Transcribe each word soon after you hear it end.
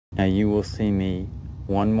Now you will see me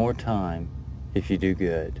one more time if you do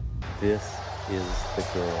good. This is the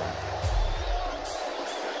girl.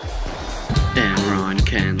 Enron,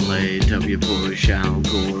 Cheney, W. Bush, Al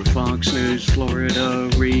Gore, Fox News, Florida,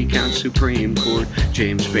 Recount, Supreme Court,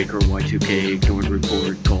 James Baker, Y2K, ignored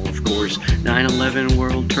report, golf course, 9/11,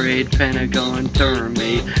 World Trade, Pentagon,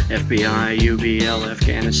 Thermate, FBI, UBL,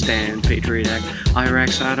 Afghanistan, Patriot Act, Iraq,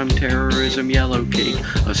 Saddam, Terrorism, Yellow Cake,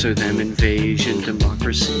 us or them, invasion,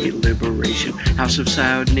 democracy, liberation, House of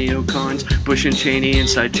Saud, neocons, Bush and Cheney,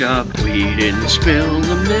 inside job. We didn't spill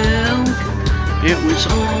the milk. It was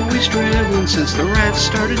always dribbling since the rats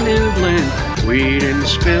started nibbling. We didn't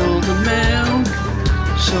spill the milk,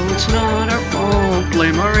 so it's not our fault.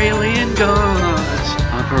 Blame our alien gods.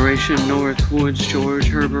 Operation Northwoods, George,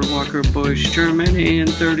 Herbert, Walker, Bush, Germany in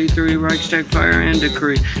 33, Reichstag fire and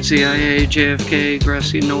decree, CIA, JFK,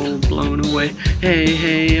 grassy knoll blown away.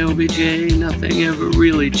 Hey LBJ, nothing ever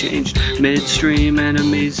really changed. Midstream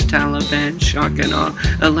enemies, Taliban, shock and awe.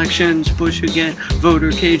 Elections, Bush again,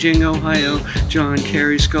 voter caging, Ohio. John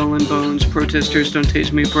Kerry, skull and bones, protesters, don't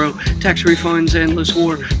tase me bro. Tax refunds, endless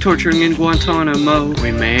war, torturing in Guantanamo.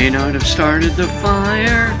 We may not have started the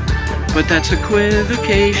fire, but that's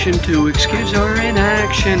equivocation to excuse our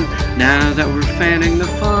inaction. Now that we're fanning the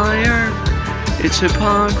fire, it's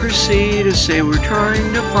hypocrisy to say we're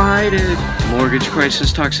trying to fight it. Mortgage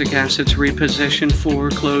crisis, toxic assets, repossession,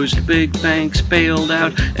 foreclosed, big banks bailed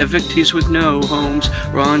out, evictees with no homes.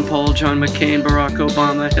 Ron Paul, John McCain, Barack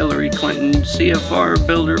Obama, Hillary Clinton, CFR,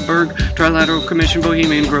 Bilderberg, Trilateral Commission,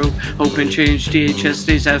 Bohemian Grove, Hope and Change, DHS,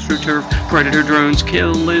 Days, AstroTurf, Predator drones,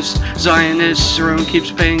 kill list, Zionists, Cerrone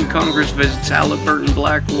keeps paying Congress visits, Halliburton,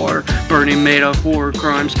 Blackwater, Bernie Madoff, war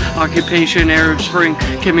crimes, occupation, Arab Spring,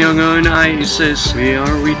 Kim Jong-un, ISIS. We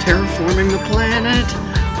are re-terraforming the planet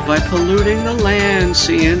by polluting the land,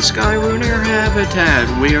 sea and sky, ruining our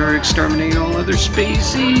habitat. We are exterminating all other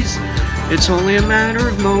species. It's only a matter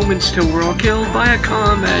of moments till we're all killed by a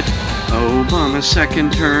comet. Obama's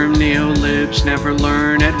second term, neo-libs never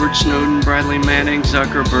learn. Edward Snowden, Bradley Manning,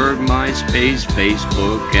 Zuckerberg, MySpace,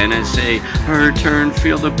 Facebook, NSA, her turn,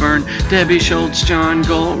 feel the burn. Debbie Schultz, John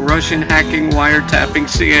Galt, Russian hacking, wiretapping,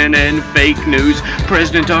 CNN, fake news.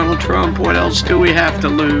 President Donald Trump, what else do we have to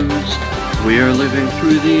lose? We are living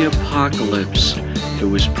through the apocalypse. It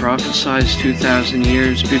was prophesied 2,000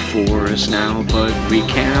 years before us now, but we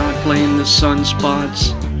cannot blame the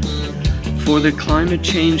sunspots for the climate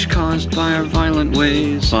change caused by our violent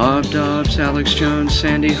ways. Bob Dobbs, Alex Jones,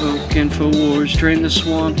 Sandy Hook, InfoWars, drain the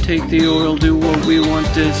swamp, take the oil, do what we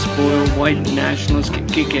want to spoil. White nationalists,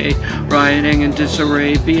 KKK, rioting and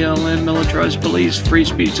disarray, BLM, militarized police, free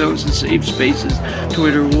speech zones and safe spaces,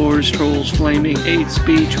 Twitter wars, trolls flaming, hate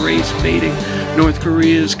speech, race baiting. North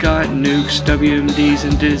Korea's got nukes, WMDs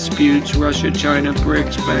and disputes, Russia, China,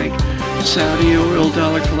 BRICS Bank, Saudi oil,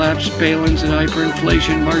 dollar collapse, balance and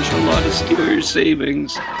hyperinflation, martial law to steal your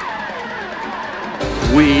savings.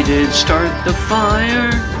 We did start the fire,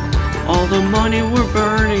 all the money we're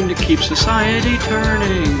burning to keep society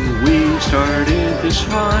turning. We started this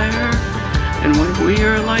fire, and when we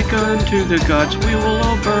are like unto the gods, we will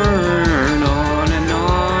all burn on and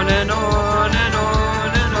on and on and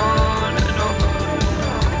on and on and on.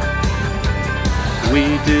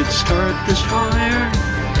 We did start this fire.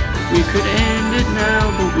 We could end it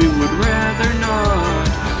now, but we would rather not.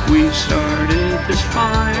 We started this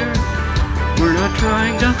fire. We're not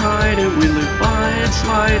trying to hide it. We live by its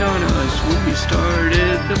light on us. We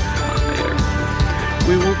started the fire.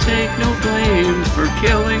 We will take no blame for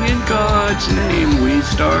killing in God's name. We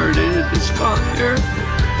started this fire.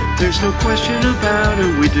 There's no question about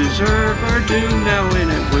it. We deserve our doom now, and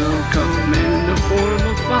it will come in the form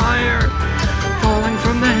of fire. Falling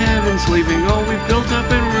from the heavens, leaving all we've built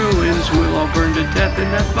up in ruins. We'll all burn to death in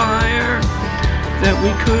that fire that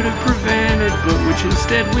we could have prevented, but which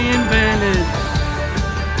instead we invented.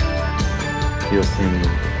 You'll see me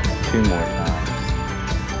 2 more times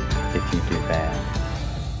if you do.